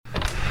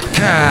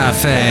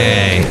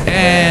Café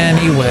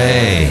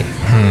Anyway.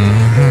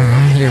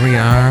 Here we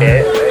are.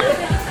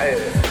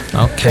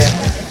 Okay.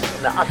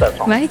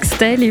 Mike's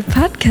Daily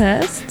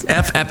Podcast.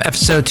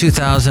 Episode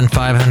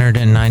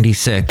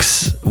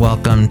 2596.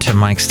 Welcome to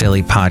Mike's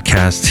Daily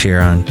Podcast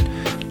here on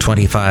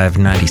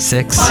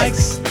 2596.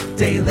 Mike's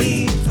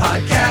Daily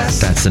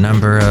Podcast. That's the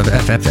number of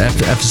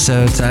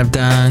episodes I've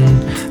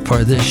done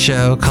for this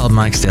show called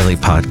Mike's Daily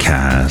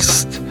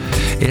Podcast.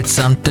 It's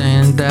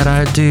something that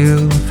I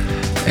do,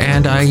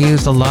 and I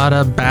use a lot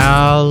of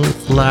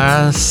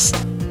ballast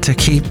to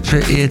keep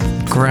it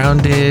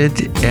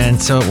grounded,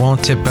 and so it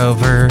won't tip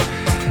over,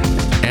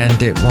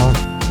 and it won't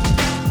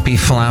be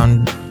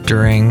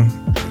floundering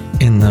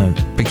in the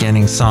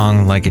beginning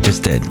song like it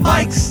just did.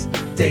 Mike's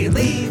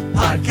Daily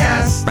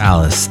Podcast.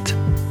 Ballast.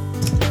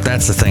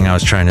 That's the thing I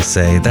was trying to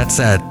say. That's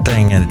that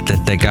thing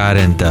that they got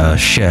in the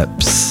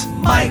ships.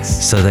 Mike's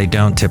so they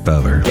don't tip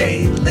over.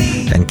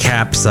 Daily And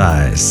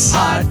capsize.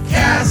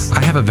 Podcast.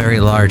 I have a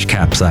very large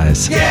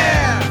capsize.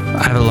 Yeah!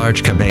 I have a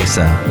large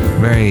cabeza.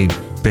 Very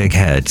big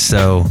head.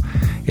 So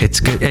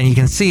it's good. And you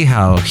can see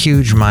how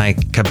huge my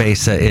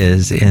cabeza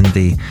is in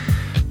the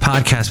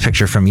podcast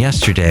picture from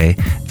yesterday.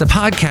 The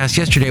podcast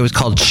yesterday was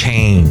called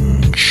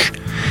Change.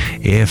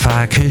 If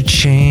I could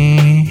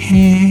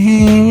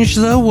change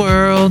the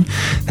world.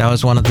 That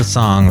was one of the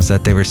songs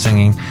that they were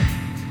singing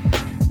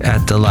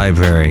at the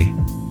library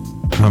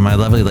when my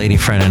lovely lady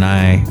friend and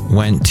I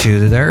went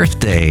to the Earth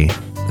Day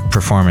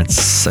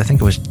performance. I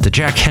think it was the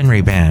Jack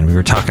Henry Band. We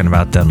were talking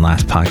about them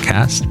last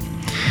podcast.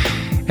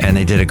 And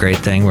they did a great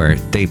thing where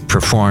they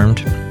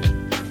performed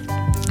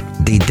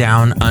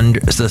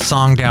the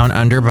song Down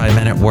Under by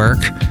Men at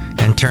Work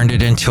and turned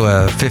it into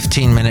a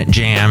 15-minute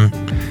jam.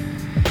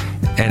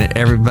 And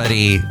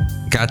everybody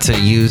got to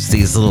use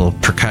these little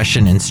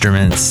percussion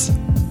instruments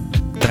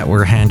that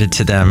were handed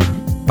to them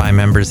by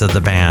members of the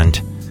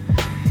band.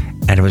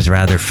 And it was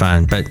rather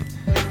fun. But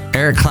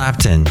Eric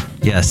Clapton,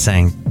 yes,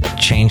 sang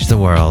Change the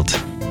World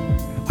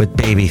with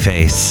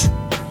Babyface.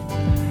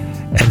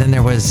 And then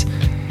there was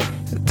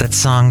that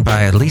song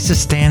by Lisa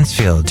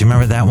Stansfield. Do you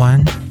remember that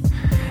one?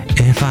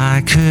 If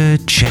I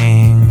could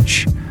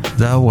change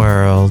the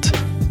world.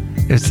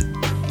 It was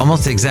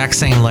almost the exact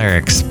same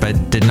lyrics, but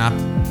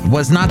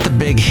was not the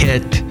big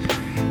hit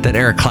that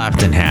Eric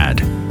Clapton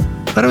had.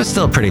 But it was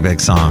still a pretty big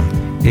song.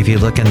 If you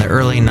look in the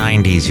early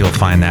 90s, you'll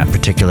find that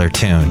particular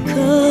tune.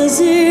 'Cause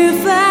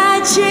if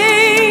I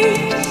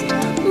changed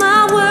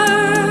my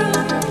world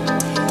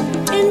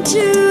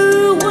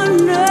into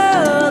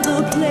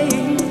another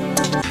place.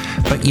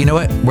 But you know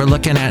what we're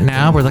looking at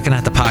now? We're looking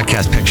at the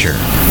podcast picture.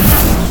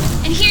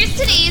 And here's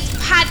today's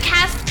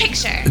podcast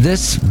picture.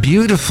 This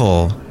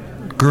beautiful,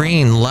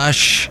 green,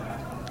 lush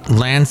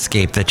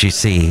landscape that you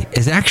see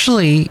is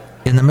actually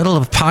in the middle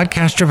of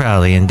Podcaster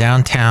Valley in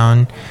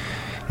downtown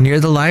near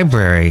the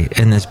library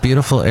in this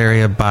beautiful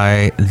area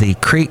by the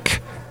creek,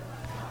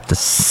 the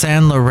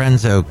San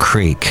Lorenzo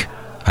Creek,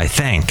 I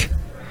think.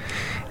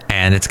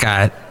 And it's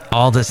got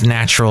all this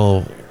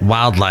natural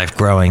wildlife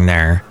growing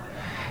there.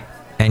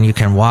 And you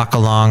can walk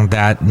along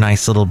that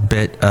nice little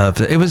bit of...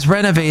 It was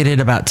renovated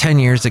about 10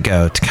 years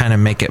ago to kind of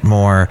make it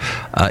more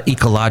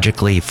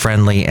ecologically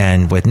friendly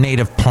and with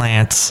native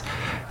plants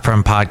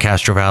from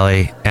Podcaster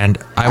Valley. And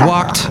I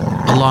walked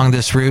along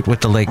this route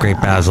with the late, great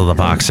Basil the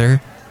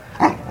Boxer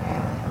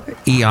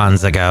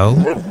eons ago.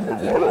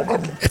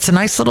 It's a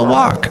nice little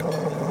walk.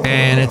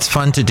 And it's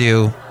fun to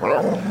do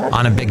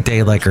on a big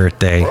day like Earth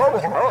Day.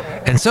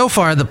 And so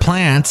far, the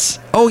plants...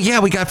 Oh, yeah,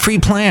 we got free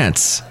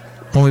plants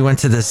when we went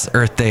to this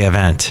Earth Day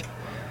event.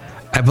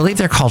 I believe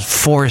they're called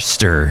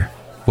Forester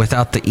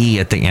without the E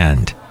at the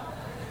end.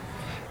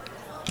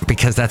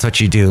 Because that's what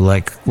you do,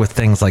 like with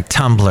things like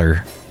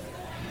Tumblr.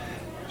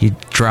 You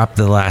drop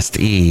the last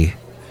E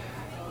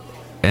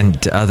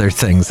and other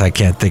things I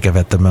can't think of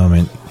at the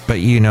moment. But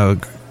you know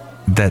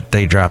that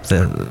they drop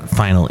the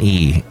final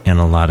E in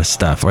a lot of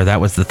stuff. Or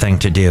that was the thing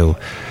to do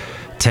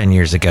 10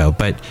 years ago.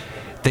 But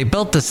they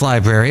built this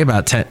library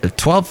about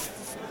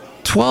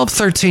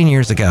 13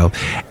 years ago,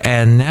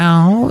 and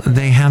now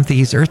they have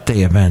these Earth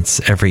Day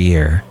events every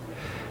year,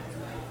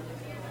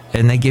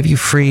 and they give you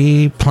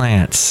free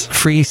plants,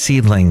 free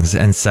seedlings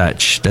and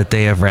such that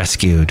they have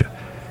rescued,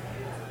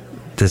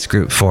 this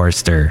group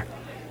Forester.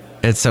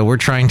 And so we're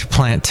trying to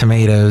plant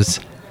tomatoes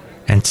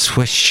and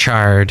Swiss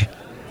chard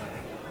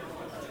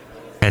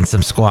and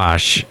some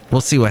squash.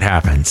 We'll see what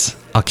happens.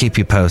 I'll keep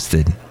you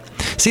posted.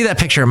 See that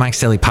picture at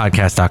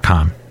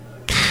mikesdailypodcast.com.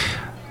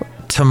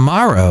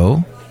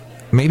 Tomorrow,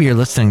 maybe you're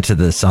listening to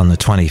this on the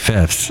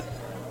 25th.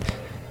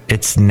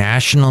 It's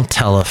National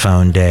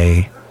Telephone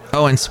Day.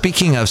 Oh, and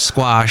speaking of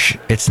squash,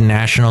 it's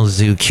National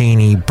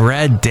Zucchini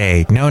Bread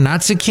Day. No,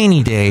 not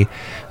Zucchini Day.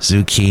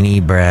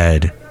 Zucchini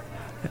bread.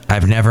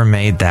 I've never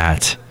made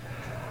that.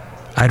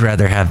 I'd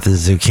rather have the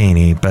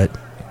zucchini, but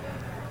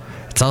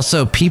it's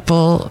also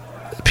people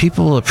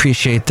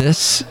appreciate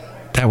this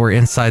that were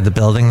inside the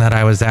building that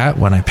I was at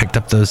when I picked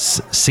up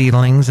those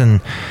seedlings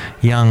and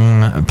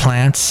young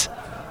plants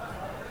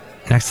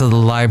next to the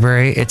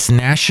library. It's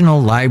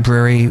National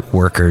Library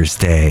Workers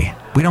Day.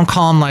 We don't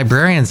call them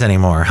librarians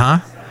anymore, huh?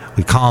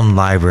 We call them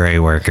library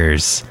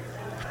workers.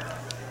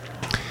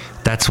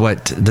 That's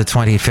what the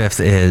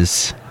 25th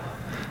is.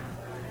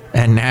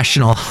 And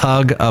National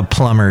Hug a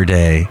Plumber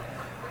Day.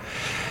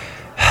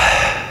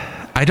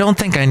 I don't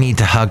think I need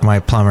to hug my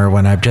plumber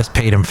when I've just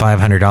paid him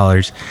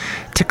 $500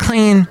 to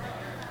clean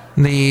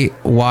the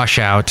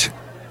washout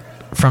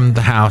from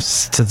the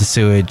house to the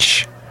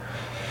sewage.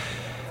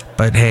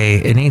 But hey,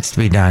 it needs to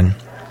be done.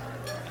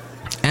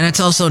 And it's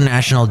also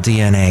National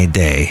DNA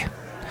Day.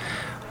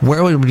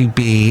 Where would we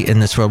be in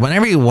this world?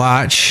 Whenever you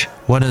watch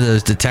one of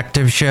those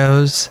detective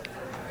shows,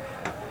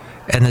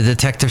 and the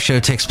detective show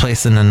takes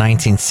place in the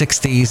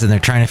 1960s, and they're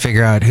trying to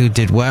figure out who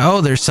did what.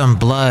 Oh, there's some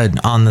blood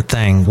on the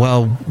thing.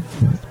 Well,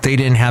 they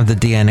didn't have the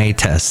DNA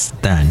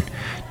test then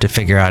to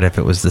figure out if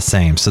it was the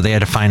same. So they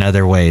had to find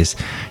other ways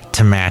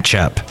to match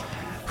up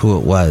who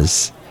it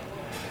was.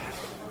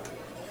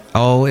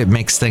 Oh, it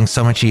makes things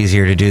so much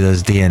easier to do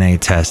those DNA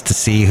tests to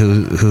see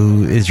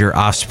who is your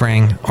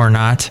offspring or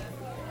not.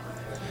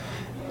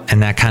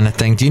 And that kind of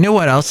thing. Do you know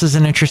what else is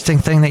an interesting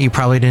thing that you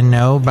probably didn't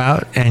know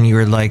about? And you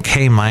were like,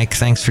 hey, Mike,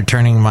 thanks for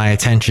turning my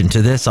attention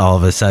to this all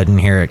of a sudden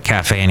here at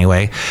Café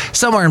Anyway.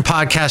 Somewhere in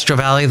Podcastro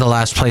Valley, the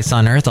last place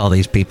on earth, all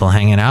these people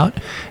hanging out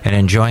and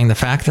enjoying the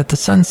fact that the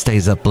sun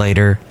stays up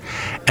later.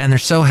 And they're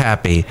so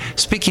happy.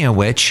 Speaking of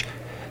which,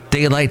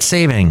 daylight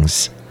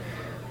savings.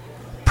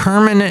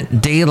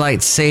 Permanent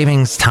daylight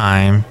savings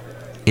time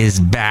is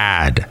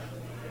bad.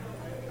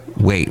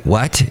 Wait,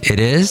 what?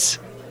 It is?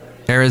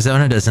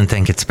 Arizona doesn't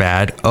think it's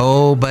bad.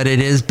 Oh, but it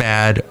is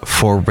bad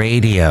for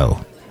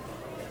radio.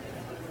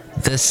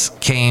 This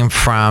came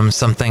from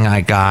something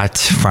I got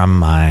from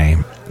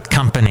my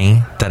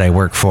company that I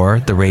work for,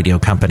 the radio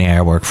company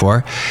I work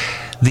for.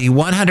 The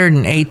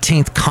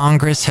 118th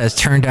Congress has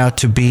turned out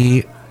to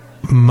be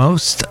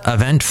most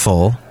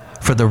eventful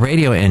for the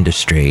radio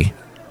industry.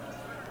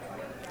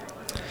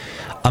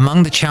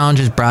 Among the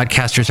challenges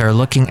broadcasters are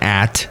looking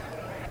at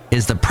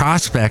is the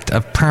prospect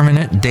of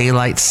permanent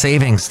daylight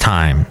savings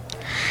time.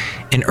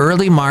 In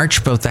early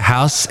March, both the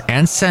House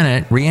and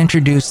Senate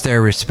reintroduced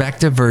their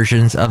respective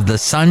versions of the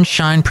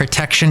Sunshine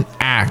Protection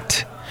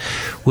Act,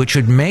 which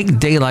would make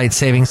daylight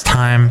savings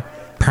time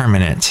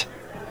permanent.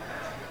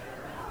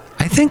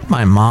 I think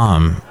my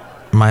mom,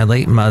 my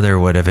late mother,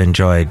 would have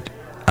enjoyed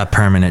a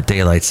permanent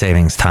daylight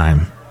savings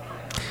time.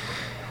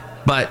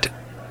 But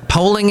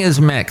polling is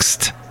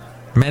mixed.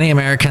 Many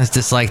Americans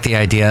dislike the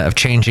idea of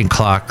changing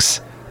clocks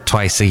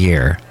twice a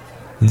year.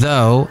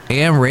 Though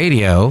AM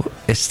radio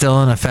is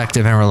still an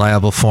effective and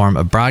reliable form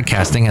of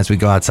broadcasting as we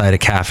go outside of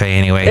Café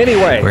Anyway.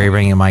 Where you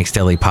bring in Mike's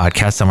Daily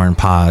Podcast somewhere in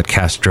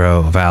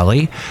Podcastro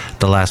Valley,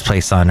 the last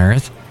place on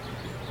earth.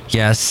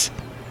 Yes,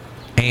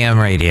 AM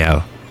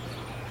radio.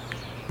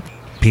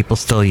 People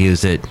still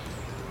use it.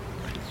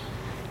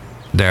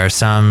 There are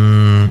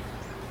some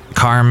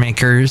car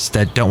makers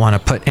that don't want to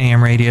put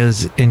AM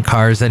radios in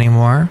cars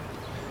anymore.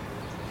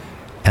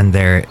 And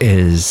there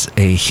is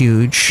a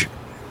huge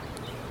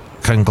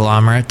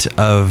conglomerate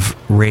of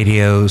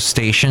radio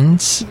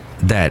stations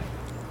that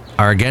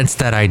are against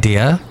that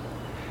idea.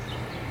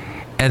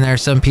 And there are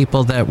some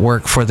people that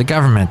work for the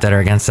government that are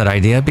against that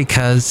idea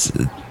because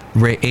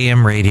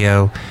AM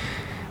radio,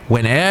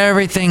 when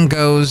everything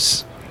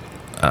goes,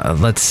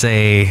 let's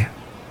say,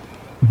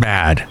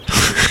 bad,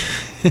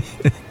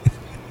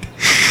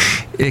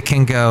 it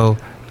can go,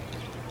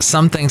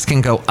 some things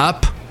can go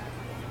up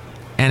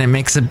and it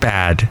makes it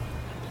bad.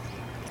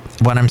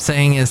 What I'm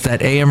saying is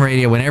that AM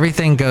radio, when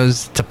everything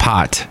goes to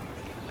pot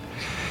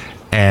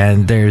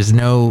and there's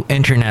no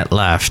internet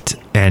left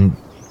and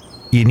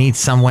you need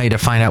some way to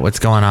find out what's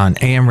going on,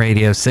 AM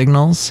radio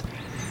signals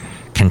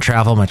can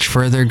travel much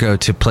further, go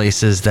to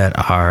places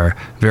that are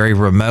very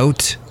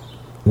remote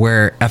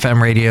where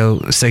FM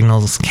radio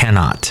signals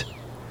cannot.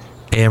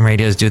 AM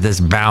radios do this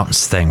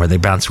bounce thing where they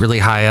bounce really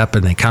high up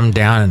and they come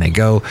down and they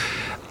go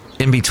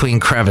in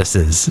between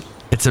crevices.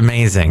 It's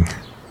amazing.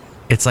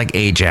 It's like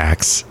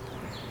Ajax.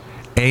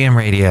 AM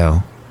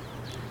radio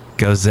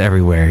goes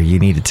everywhere you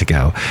need it to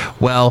go.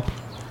 Well,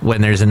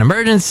 when there's an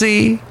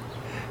emergency,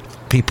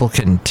 people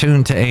can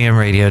tune to AM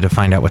radio to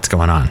find out what's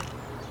going on.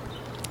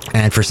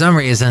 And for some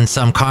reason,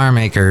 some car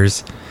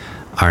makers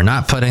are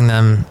not putting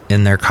them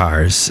in their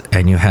cars.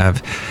 And you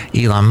have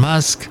Elon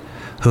Musk,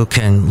 who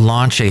can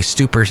launch a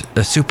super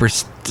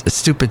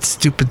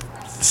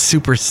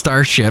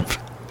starship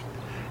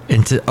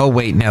into... Oh,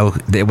 wait, no,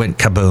 it went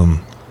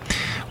kaboom.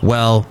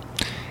 Well,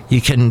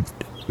 you can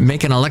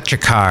make an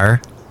electric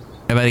car,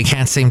 but he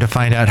can't seem to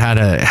find out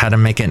how to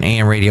make an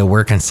AM radio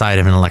work inside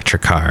of an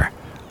electric car.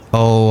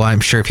 Oh, I'm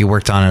sure if you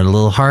worked on it a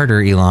little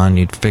harder, Elon,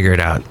 you'd figure it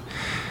out.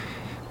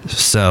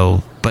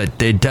 So, but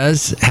it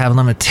does have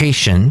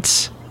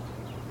limitations,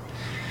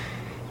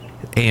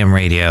 AM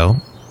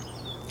radio,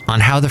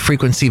 on how the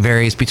frequency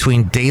varies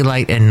between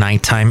daylight and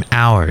nighttime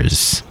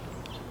hours.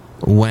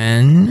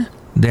 When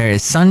there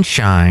is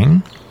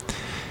sunshine,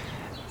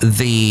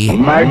 the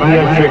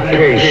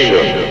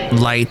magnification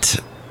light,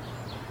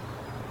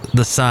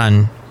 the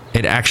sun,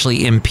 it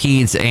actually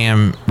impedes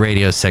AM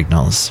radio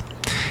signals.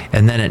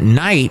 And then at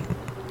night,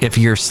 if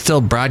you're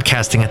still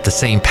broadcasting at the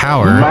same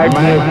power,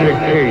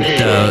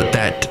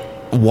 that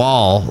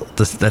wall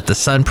that the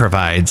sun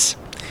provides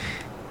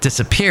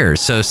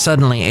disappears. So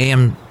suddenly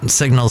AM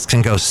signals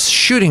can go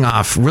shooting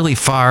off really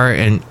far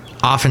and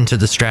off into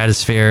the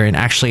stratosphere and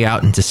actually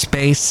out into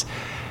space.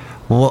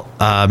 Well,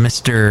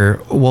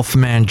 Mr.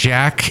 Wolfman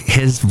Jack,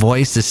 his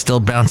voice is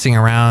still bouncing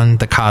around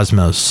the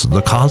cosmos.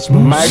 The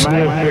cosmos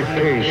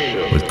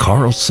with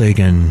Carl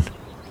Sagan.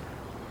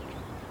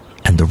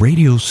 And the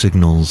radio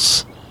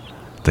signals,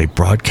 they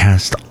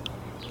broadcast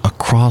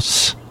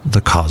across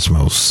the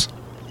cosmos.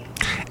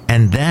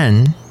 And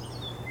then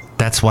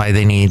that's why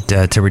they need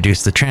to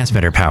reduce the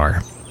transmitter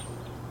power,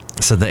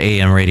 so the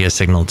AM radio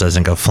signal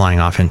doesn't go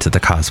flying off into the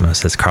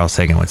cosmos, as Carl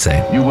Sagan would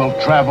say. You will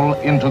travel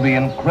into the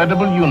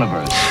incredible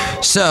universe.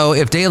 So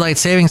if daylight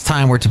savings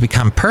time were to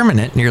become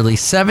permanent, nearly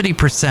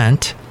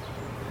 70%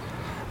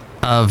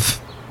 of,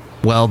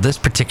 well, this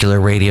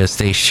particular radio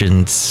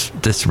station's,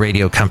 this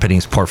radio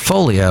company's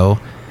portfolio,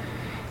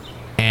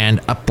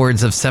 and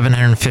upwards of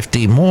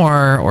 750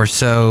 more or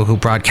so who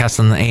broadcast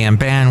on the AM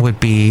band would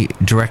be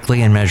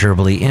directly and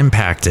measurably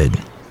impacted.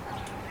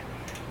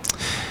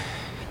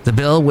 The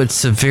bill would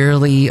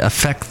severely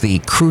affect the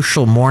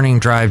crucial morning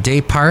drive day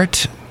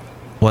part,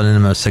 one of the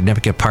most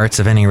significant parts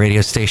of any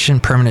radio station.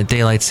 Permanent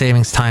daylight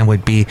savings time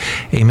would be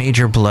a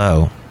major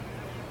blow.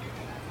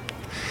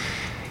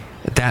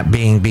 That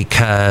being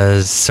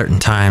because certain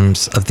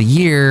times of the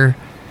year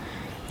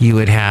you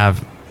would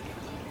have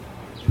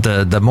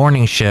the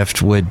morning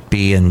shift would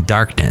be in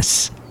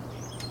darkness,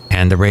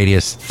 and the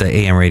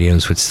AM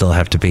radios would still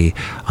have to be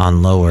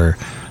on lower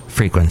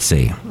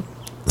frequency.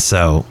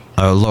 So,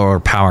 lower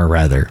power,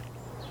 rather.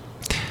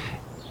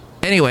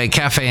 Anyway,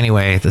 Café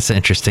Anyway, this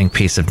interesting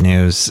piece of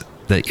news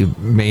that you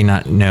may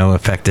not know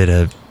affected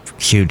a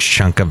huge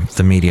chunk of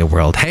the media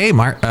world. Hey,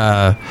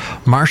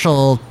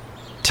 Marshall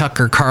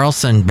Tucker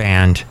Carlson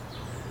band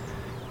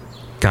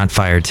got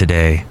fired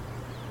today.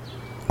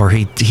 Or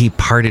he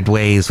parted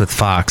ways with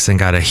Fox and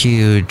got a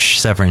huge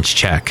severance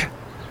check.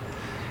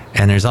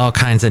 And there's all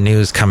kinds of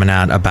news coming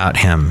out about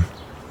him.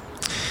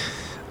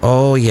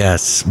 Oh,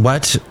 yes.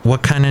 What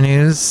kind of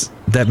news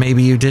that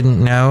maybe you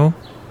didn't know?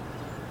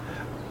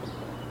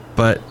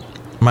 But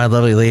my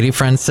lovely lady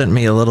friend sent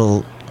me a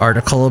little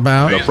article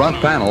about. The front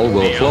panel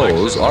will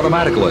close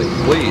automatically.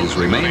 Please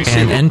remain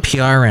seated. And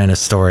NPR ran a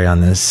story on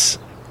this.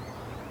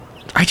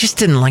 I just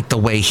didn't like the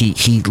way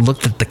he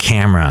looked at the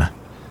camera.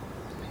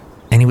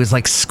 And he was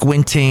like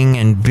squinting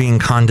and being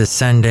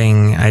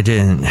condescending. I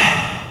didn't.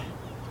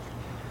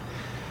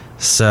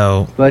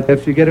 So. But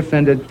if you get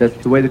offended, that's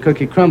the way the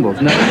cookie crumbles.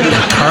 No.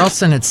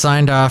 Carlson had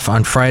signed off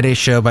on Friday's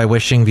show by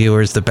wishing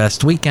viewers the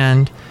best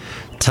weekend,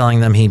 telling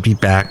them he'd be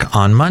back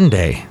on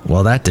Monday.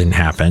 Well, that didn't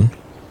happen.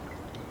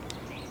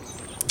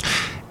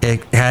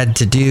 It had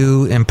to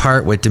do in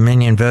part with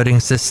Dominion voting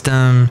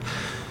system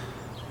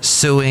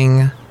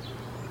suing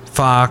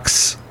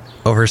Fox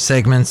over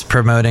segments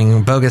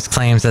promoting bogus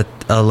claims that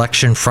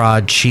election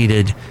fraud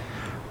cheated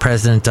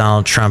President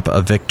Donald Trump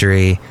of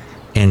victory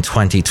in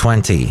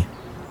 2020.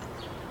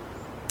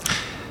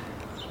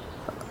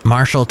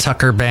 Marshall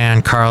Tucker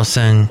band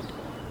Carlson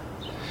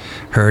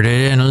heard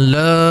it in a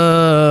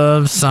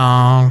love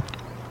song.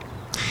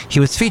 He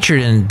was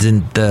featured in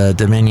the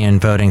Dominion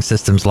voting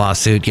systems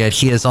lawsuit, yet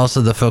he is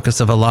also the focus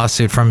of a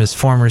lawsuit from his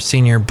former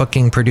senior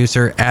booking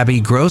producer,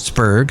 Abby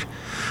Grossberg,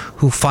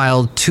 who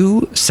filed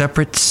two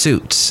separate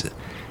suits.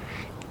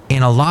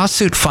 In a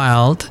lawsuit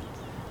filed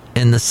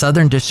in the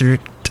Southern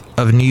District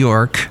of New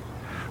York,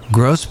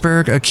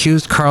 Grossberg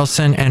accused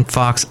Carlson and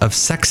Fox of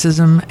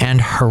sexism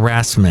and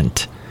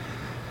harassment,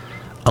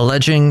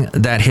 alleging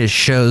that his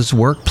show's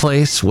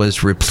workplace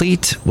was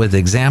replete with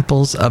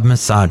examples of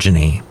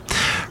misogyny.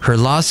 Her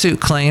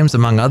lawsuit claims,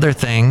 among other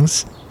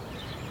things,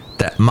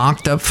 that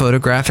mocked-up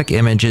photographic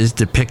images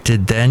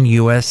depicted then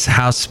U.S.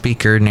 House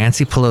Speaker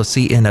Nancy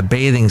Pelosi in a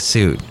bathing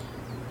suit,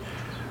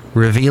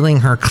 revealing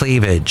her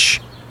cleavage,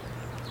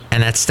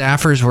 and that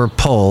staffers were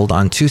polled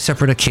on two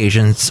separate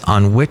occasions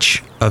on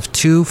which of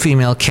two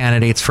female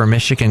candidates for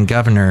Michigan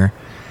governor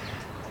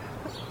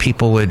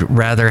people would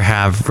rather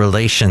have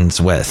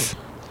relations with.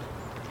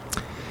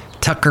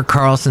 Tucker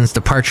Carlson's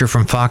departure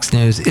from Fox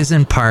News is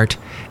in part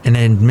an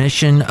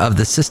admission of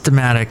the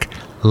systemic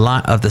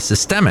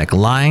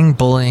lying,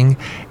 bullying,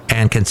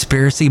 and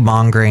conspiracy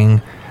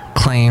mongering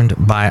claimed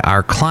by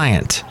our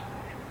client.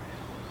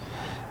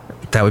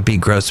 That would be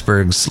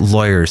Grossberg's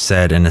lawyer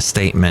said in a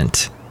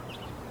statement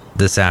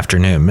this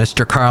afternoon.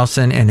 Mr.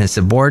 Carlson and his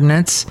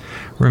subordinates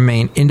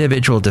remain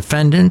individual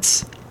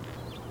defendants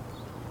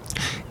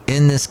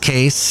in this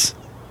case,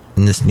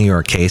 in this New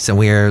York case, and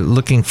we are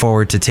looking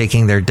forward to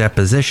taking their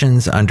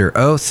depositions under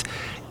oath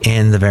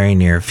in the very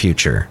near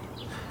future.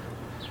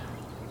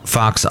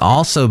 Fox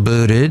also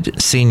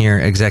booted senior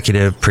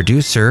executive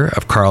producer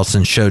of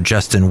Carlson's show,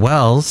 Justin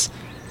Wells,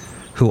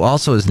 who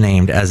also is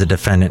named as a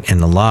defendant in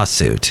the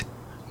lawsuit.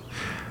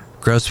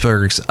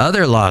 Grossberg's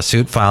other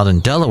lawsuit, filed in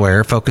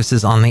Delaware,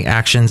 focuses on the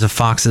actions of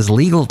Fox's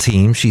legal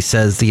team. She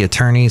says the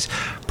attorneys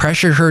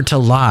pressured her to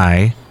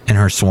lie in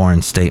her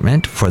sworn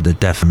statement for the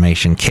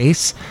defamation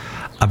case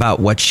about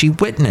what she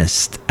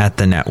witnessed at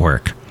the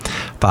network.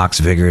 Fox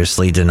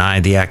vigorously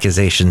denied the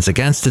accusations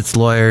against its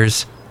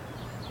lawyers.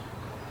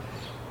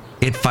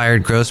 It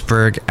fired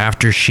Grossberg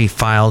after she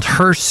filed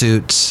her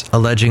suits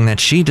alleging that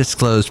she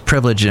disclosed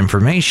privileged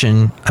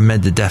information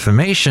amid the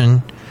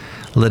defamation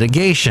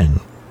litigation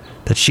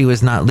that she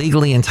was not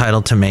legally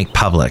entitled to make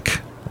public.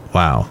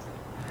 Wow.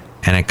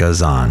 And it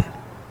goes on.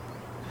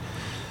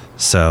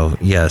 So,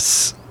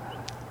 yes.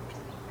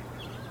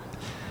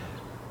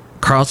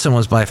 Carlson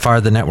was by far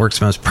the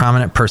network's most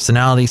prominent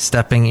personality,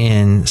 stepping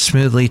in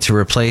smoothly to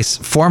replace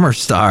former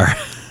star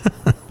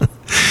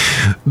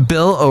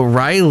Bill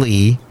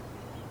O'Reilly.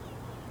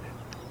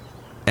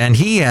 And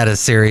he had a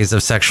series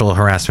of sexual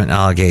harassment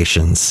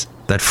allegations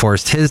that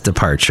forced his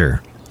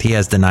departure. He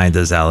has denied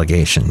those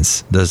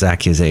accusations.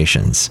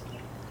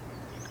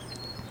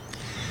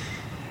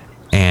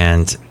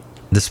 And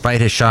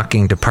despite his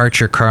shocking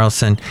departure,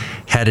 Carlson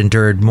had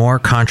endured more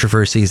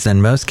controversies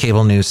than most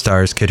cable news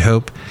stars could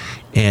hope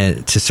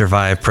to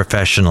survive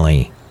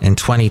professionally. In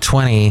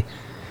 2020,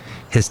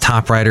 his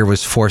top writer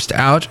was forced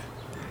out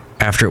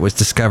after it was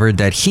discovered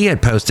that he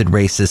had posted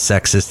racist,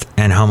 sexist,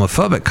 and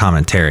homophobic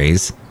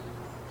commentaries.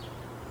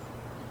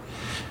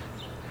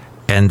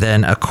 And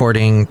then,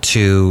 according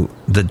to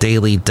the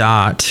Daily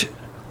Dot,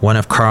 one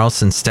of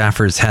Carlson's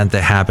staffers had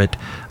the habit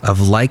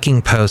of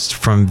liking posts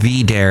from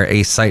VDare,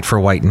 a site for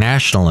white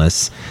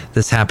nationalists.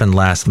 This happened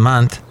last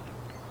month.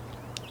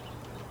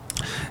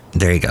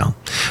 There you go.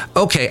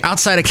 Okay,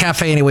 outside of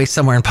Café Anyway,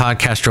 somewhere in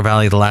Podcastro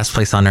Valley, the last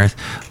place on earth,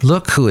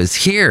 look who is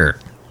here.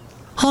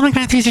 Hello, my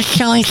Matthews is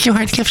Chely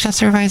Shoehart, gift shop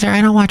supervisor.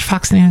 I don't watch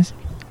Fox News.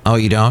 Oh,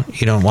 you don't?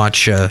 You don't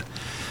watch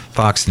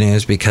Fox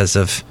News because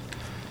of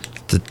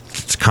the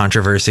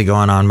controversy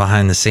going on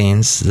behind the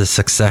scenes? The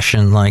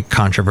Succession-like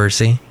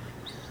controversy?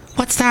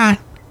 What's that?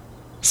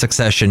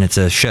 Succession, it's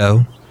a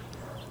show.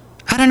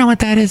 I don't know what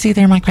that is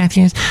either, Mike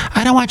Matthews.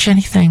 I don't watch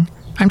anything.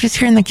 I'm just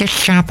here in the gift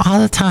shop all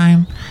the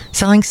time,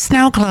 selling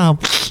snow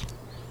globes.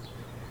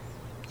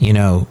 You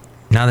know,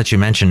 now that you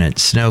mention it,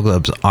 snow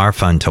globes are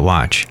fun to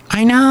watch.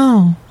 I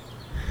know.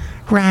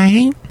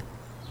 Right?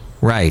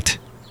 Right.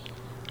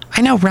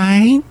 I know,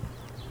 right?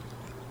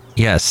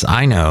 Yes,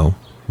 I know.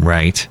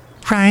 Right.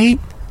 Right?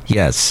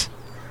 Yes.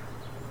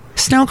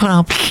 Snow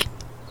globes.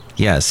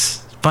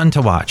 Yes. Fun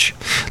to watch.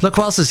 Look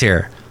who else is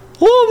here.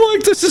 Oh,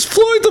 Mike, this is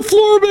Floyd the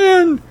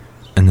Floorman.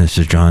 And this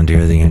is John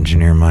Deere, the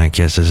engineer, Mike.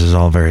 Yes, this is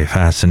all very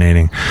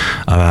fascinating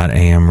about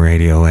AM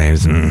radio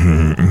waves.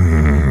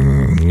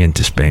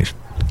 Into space.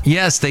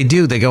 Yes, they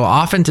do. They go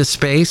off into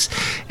space,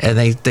 and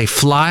they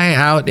fly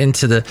out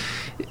into the...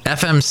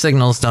 FM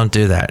signals don't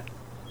do that.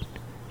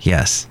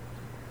 Yes.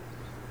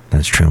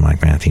 That's true,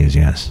 Mike Matthews,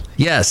 yes.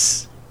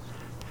 Yes.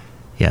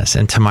 Yes,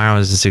 and tomorrow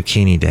is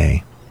Zucchini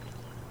Day.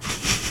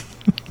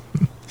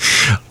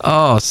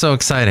 Oh, so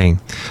exciting.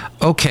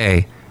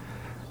 Okay.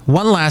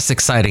 One last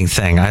exciting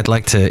thing I'd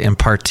like to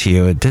impart to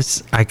you.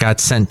 This I got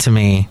sent to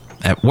me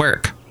at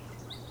work.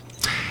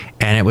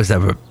 And it was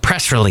a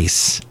press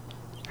release.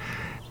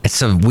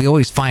 So we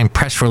always find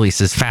press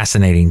releases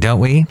fascinating, don't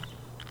we?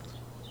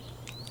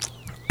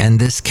 And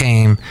this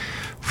came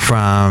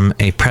from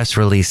a press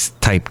release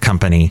type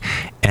company.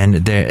 And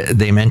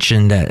they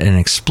mentioned that an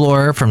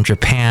explorer from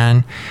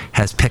Japan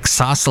has picked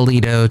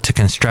Sausalito to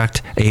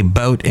construct a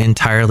boat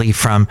entirely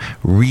from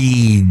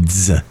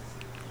reeds.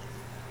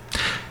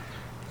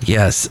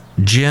 Yes,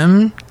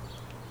 Jim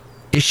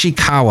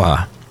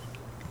Ishikawa.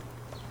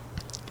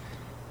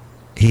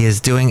 He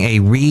is doing a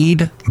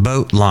reed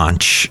boat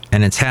launch,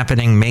 and it's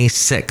happening May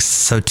 6th.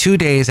 So 2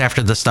 days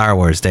after the Star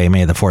Wars Day,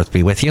 May the 4th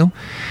be with you.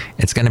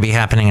 It's going to be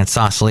happening in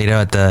Sausalito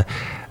at the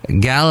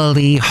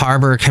Galilee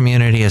Harbor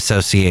Community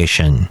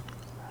Association.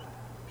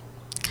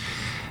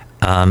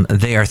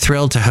 They are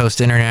thrilled to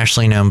host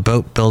internationally known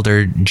boat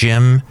builder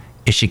Jim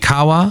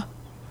Ishikawa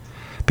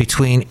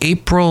between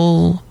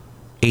April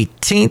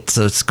 18th,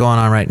 so it's going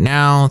on right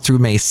now, through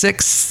May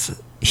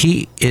 6th.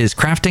 He is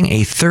crafting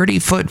a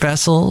 30-foot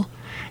vessel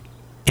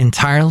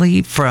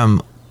entirely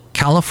from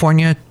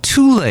California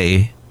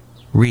Thule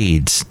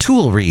reeds,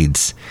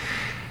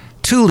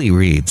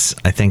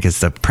 I think is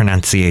the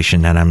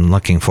pronunciation that I'm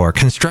looking for.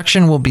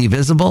 Construction will be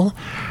visible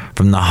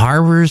from the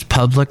harbor's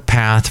public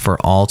path for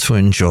all to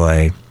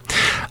enjoy.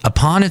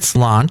 Upon its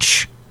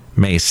launch,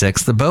 May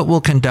 6th, the boat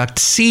will conduct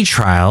sea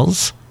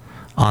trials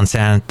on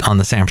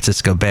the San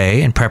Francisco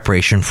Bay in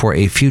preparation for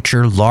a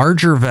future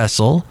larger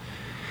vessel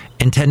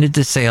intended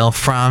to sail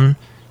from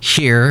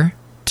here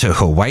to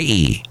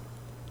Hawaii.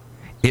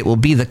 It will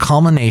be the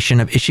culmination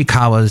of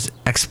Ishikawa's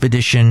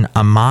Expedition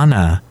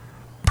Amana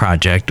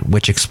project,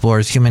 which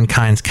explores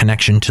humankind's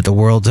connection to the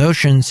world's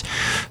oceans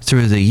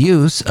through the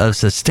use of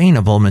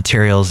sustainable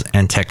materials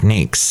and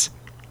techniques.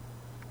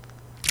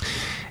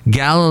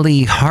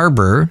 Galilee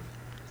Harbor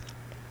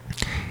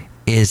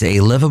is a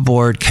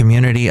live-aboard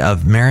community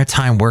of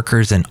maritime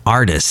workers and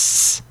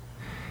artists.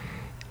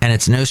 And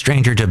it's no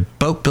stranger to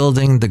boat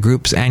building. The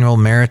group's annual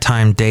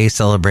Maritime Day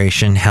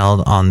celebration,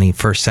 held on the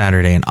first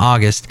Saturday in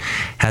August,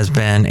 has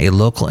been a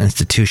local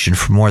institution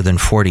for more than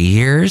 40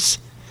 years.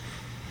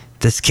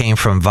 This came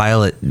from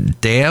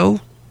Violet Deo.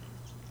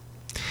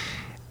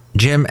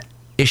 Jim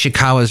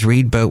Ishikawa's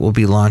Reed Boat will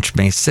be launched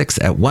May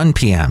 6th at 1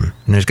 p.m.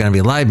 And there's going to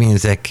be live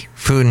music,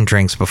 food, and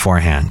drinks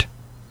beforehand.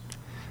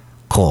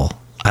 Cool.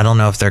 I don't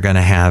know if they're going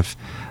to have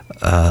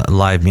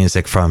live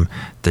music from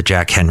the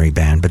Jack Henry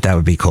Band, but that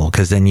would be cool,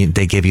 because then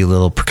they give you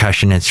little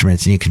percussion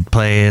instruments and you can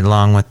play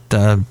along with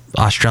the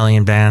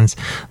Australian bands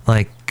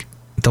like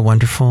the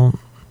wonderful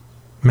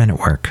Men at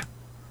Work,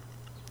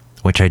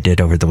 which I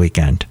did over the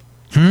weekend.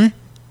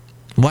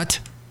 What?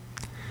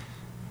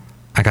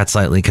 I got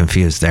slightly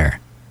confused there.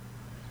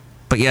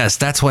 But yes,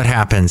 that's what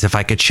happens. If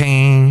I could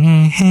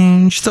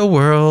change the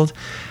world,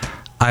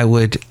 I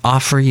would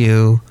offer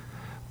you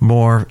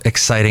more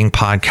exciting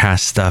podcast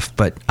stuff,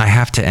 but I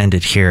have to end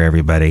it here,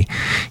 everybody.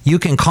 You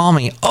can call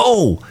me.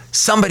 Oh,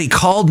 somebody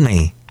called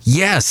me.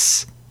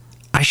 Yes.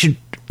 I should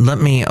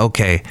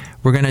okay.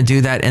 We're going to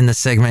do that in the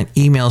segment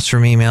emails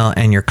from email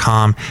and your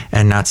calm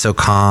and not so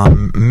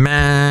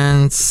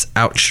comments.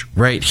 Ouch.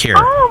 Right here.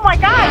 Oh my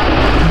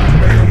God.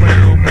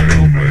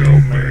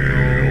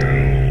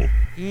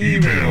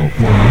 Email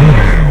from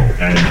email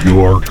and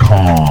your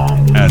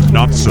calm and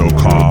not so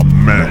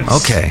comments.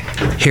 Okay,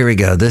 here we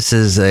go. This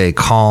is a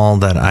call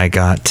that I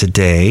got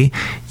today.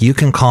 You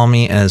can call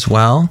me as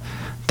well.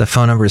 The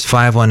phone number is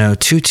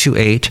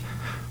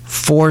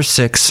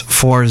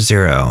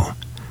 510-228-4640.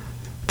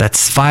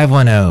 That's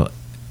 510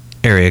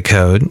 area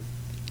code.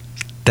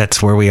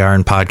 That's where we are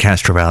in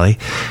Podcaster Valley.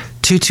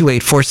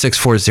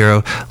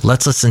 228-4640.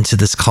 Let's listen to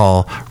this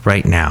call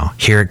right now.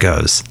 Here it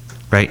goes.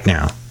 Right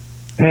now.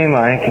 Hey,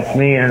 Mike. It's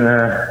me in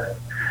the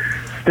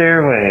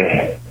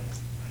Stairway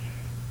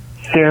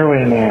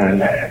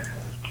Man.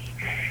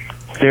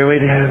 Stairway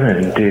to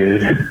Heaven,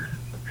 dude.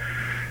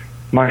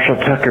 Marshall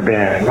Tucker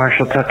Band.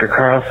 Marshall Tucker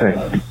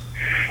Carlson.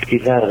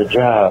 He's out of the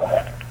job.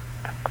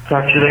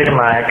 Talk to you later,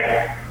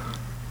 Mike.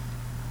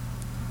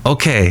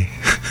 Okay,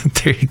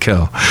 there you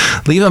go.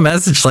 Leave a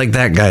message like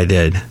that guy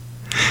did.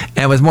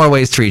 And with more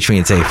ways to reach me,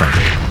 it's Apron.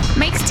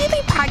 Mike's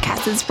Daily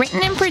Podcast is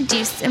written and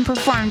produced and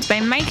performed by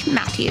Mike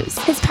Matthews.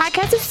 His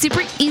podcast is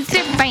super easy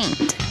to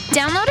find.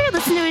 Download or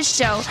listen to his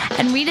show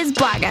and read his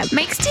blog at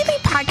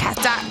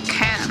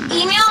mikesdailypodcast.com.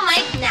 Email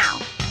Mike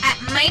now at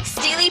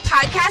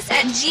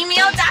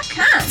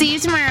mikesdailypodcast@gmail.com. See you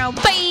tomorrow.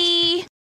 Bye.